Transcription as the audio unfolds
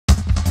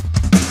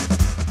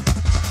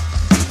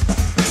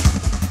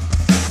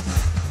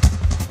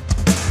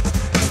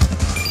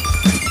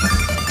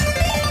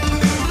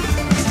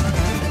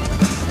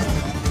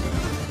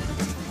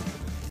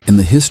In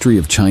the history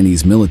of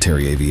Chinese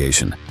military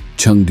aviation,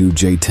 Chengdu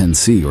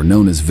J-10C, or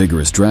known as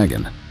Vigorous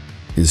Dragon,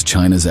 is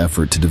China's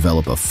effort to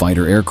develop a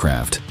fighter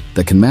aircraft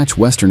that can match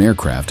Western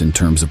aircraft in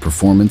terms of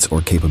performance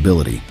or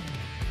capability.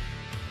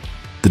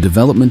 The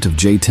development of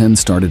J-10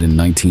 started in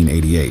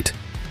 1988,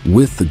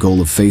 with the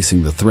goal of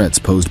facing the threats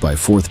posed by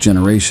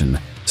fourth-generation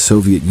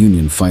Soviet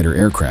Union fighter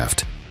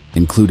aircraft,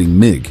 including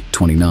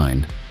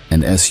MiG-29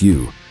 and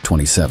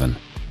Su-27.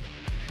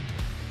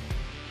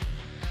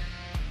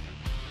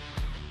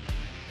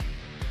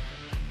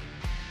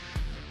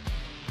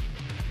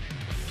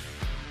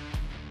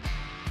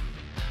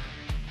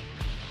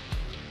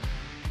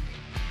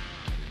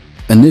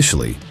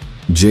 Initially,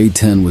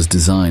 J-10 was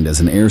designed as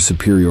an air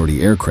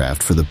superiority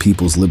aircraft for the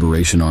People's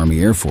Liberation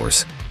Army Air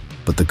Force,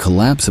 but the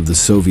collapse of the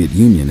Soviet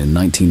Union in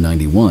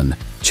 1991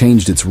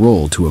 changed its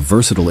role to a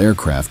versatile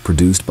aircraft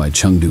produced by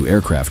Chengdu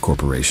Aircraft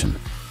Corporation.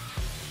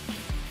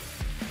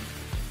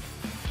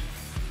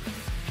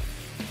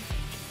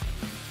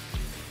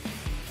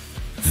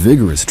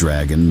 Vigorous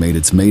Dragon made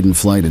its maiden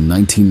flight in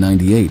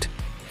 1998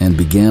 and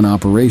began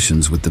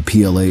operations with the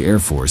PLA Air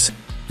Force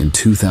in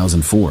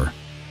 2004.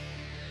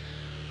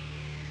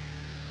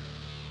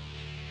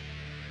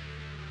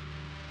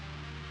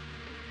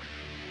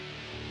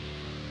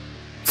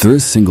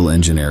 This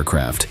single-engine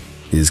aircraft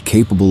is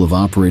capable of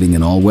operating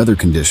in all weather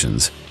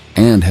conditions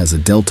and has a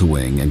delta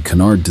wing and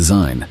canard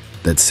design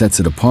that sets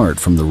it apart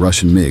from the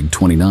Russian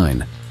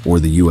MiG-29 or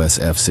the US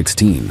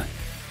F-16.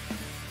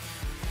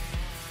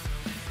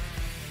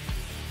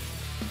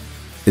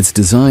 Its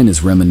design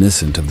is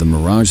reminiscent of the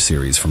Mirage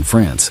series from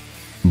France,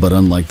 but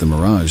unlike the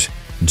Mirage,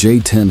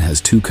 J-10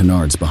 has two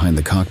canards behind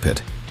the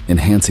cockpit,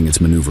 enhancing its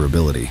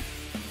maneuverability.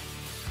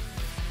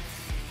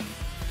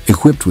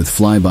 Equipped with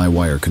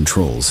fly-by-wire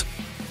controls,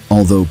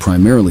 although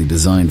primarily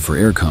designed for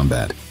air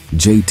combat,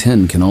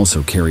 J-10 can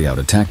also carry out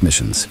attack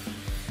missions.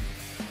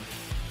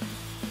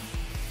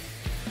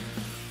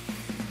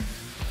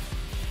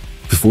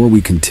 Before we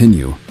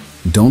continue,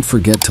 don't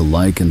forget to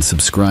like and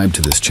subscribe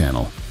to this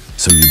channel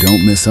so you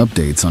don't miss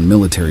updates on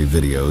military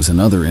videos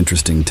and other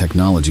interesting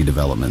technology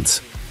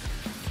developments.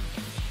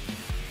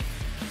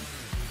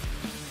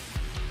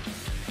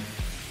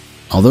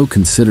 Although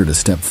considered a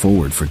step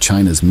forward for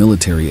China's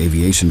military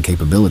aviation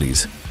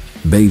capabilities,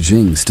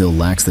 Beijing still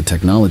lacks the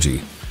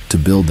technology to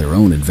build their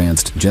own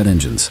advanced jet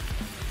engines.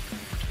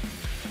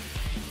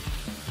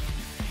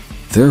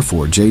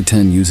 Therefore,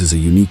 J-10 uses a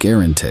unique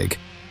air intake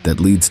that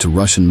leads to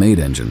Russian-made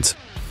engines,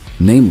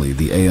 namely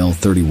the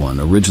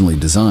AL-31, originally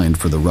designed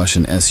for the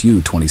Russian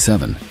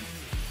Su-27.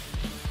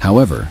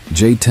 However,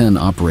 J-10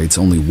 operates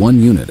only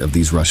one unit of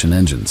these Russian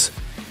engines.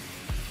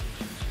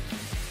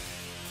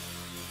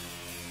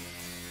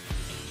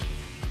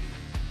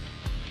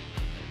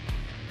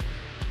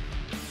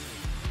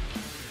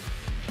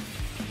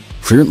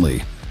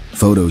 Currently,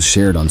 photos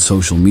shared on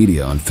social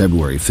media on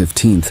February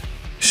 15th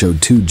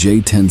showed two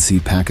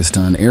J-10C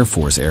Pakistan Air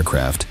Force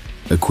aircraft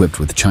equipped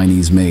with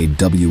Chinese-made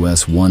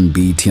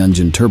WS-1B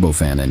Tianjin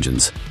turbofan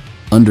engines,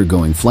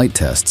 undergoing flight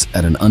tests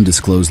at an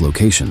undisclosed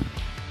location.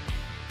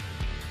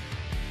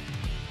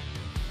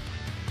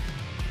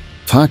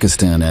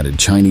 Pakistan added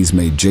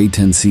Chinese-made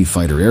J-10C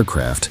fighter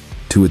aircraft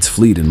to its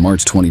fleet in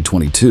March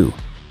 2022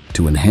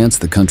 to enhance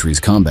the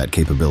country's combat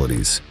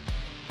capabilities.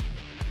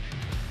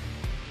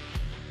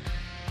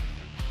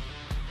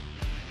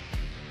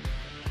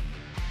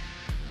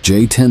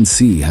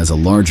 J-10C has a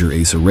larger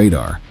AESA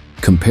radar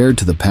compared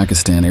to the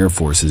Pakistan Air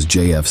Force's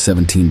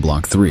JF-17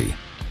 Block 3.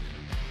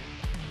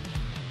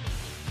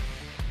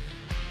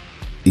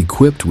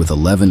 Equipped with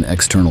 11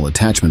 external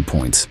attachment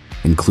points,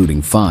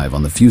 including 5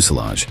 on the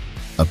fuselage,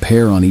 a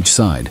pair on each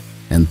side,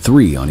 and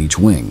 3 on each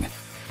wing,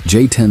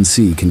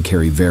 J-10C can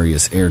carry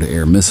various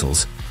air-to-air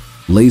missiles,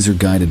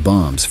 laser-guided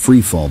bombs,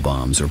 free-fall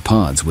bombs, or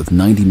pods with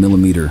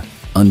 90mm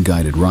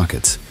unguided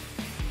rockets.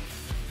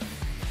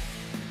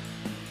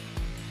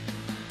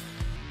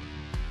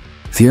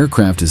 The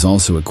aircraft is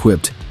also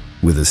equipped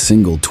with a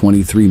single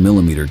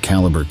 23mm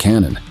caliber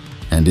cannon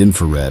and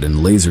infrared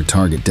and laser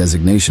target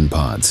designation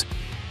pods.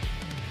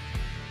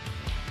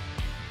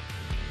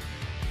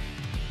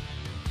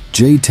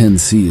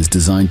 J-10C is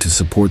designed to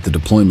support the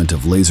deployment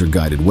of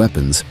laser-guided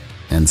weapons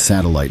and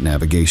satellite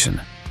navigation.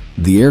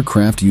 The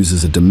aircraft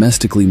uses a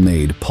domestically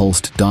made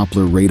pulsed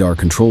Doppler radar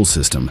control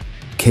system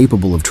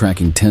capable of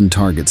tracking 10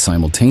 targets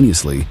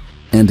simultaneously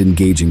and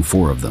engaging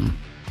 4 of them.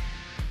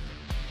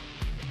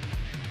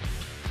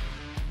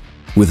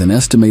 With an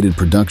estimated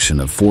production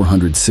of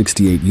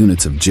 468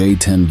 units of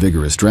J-10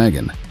 Vigorous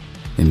Dragon,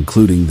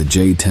 including the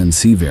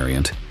J-10C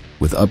variant,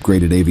 with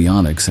upgraded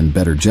avionics and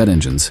better jet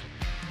engines,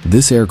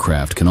 this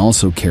aircraft can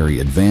also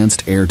carry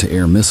advanced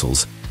air-to-air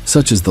missiles,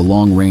 such as the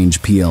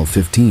long-range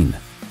PL-15.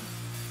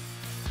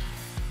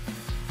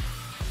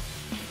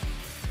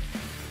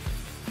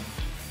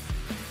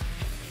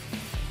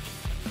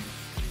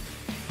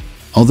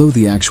 Although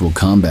the actual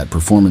combat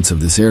performance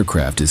of this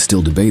aircraft is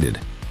still debated,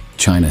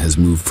 China has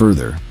moved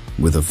further,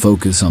 with a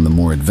focus on the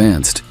more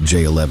advanced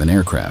J-11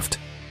 aircraft.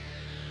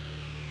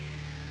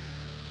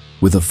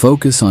 With a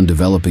focus on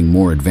developing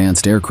more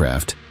advanced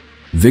aircraft,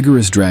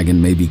 Vigorous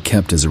Dragon may be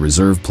kept as a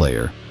reserve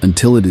player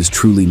until it is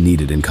truly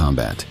needed in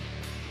combat.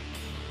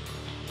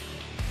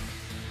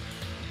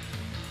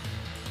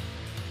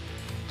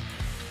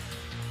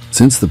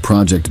 Since the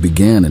project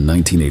began in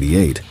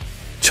 1988,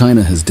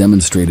 China has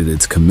demonstrated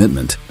its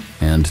commitment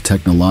and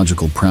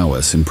technological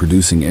prowess in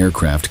producing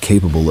aircraft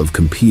capable of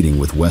competing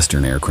with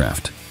Western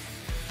aircraft.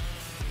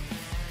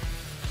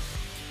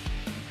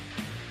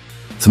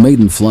 The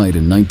maiden flight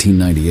in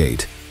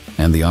 1998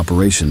 and the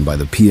operation by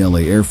the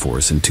PLA Air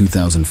Force in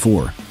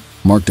 2004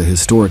 marked a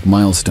historic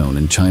milestone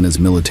in China's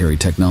military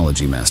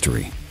technology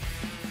mastery.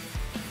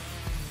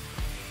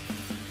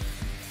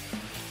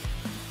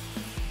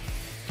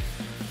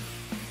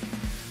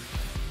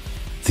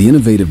 The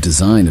innovative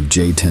design of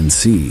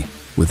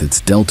J-10C, with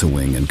its delta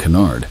wing and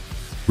canard,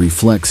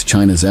 reflects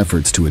China's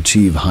efforts to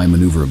achieve high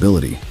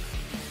maneuverability.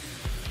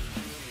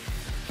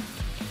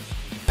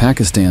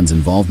 Pakistan's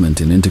involvement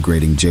in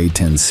integrating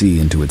J-10C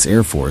into its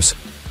air force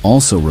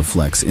also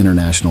reflects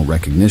international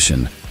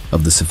recognition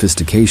of the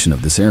sophistication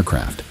of this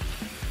aircraft.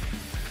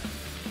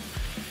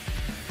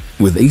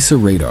 With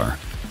AESA radar,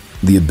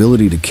 the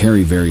ability to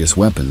carry various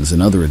weapons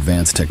and other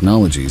advanced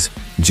technologies,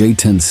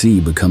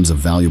 J-10C becomes a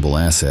valuable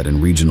asset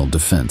in regional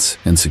defense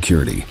and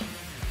security.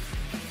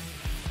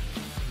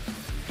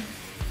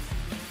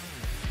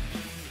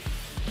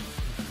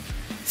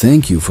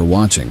 Thank you for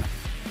watching.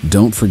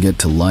 Don't forget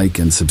to like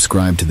and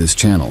subscribe to this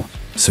channel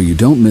so you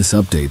don't miss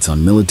updates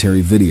on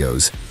military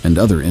videos and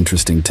other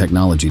interesting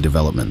technology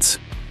developments.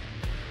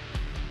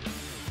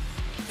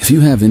 If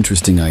you have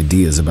interesting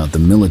ideas about the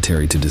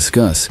military to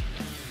discuss,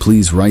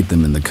 please write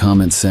them in the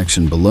comments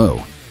section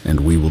below, and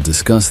we will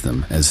discuss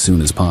them as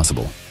soon as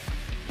possible.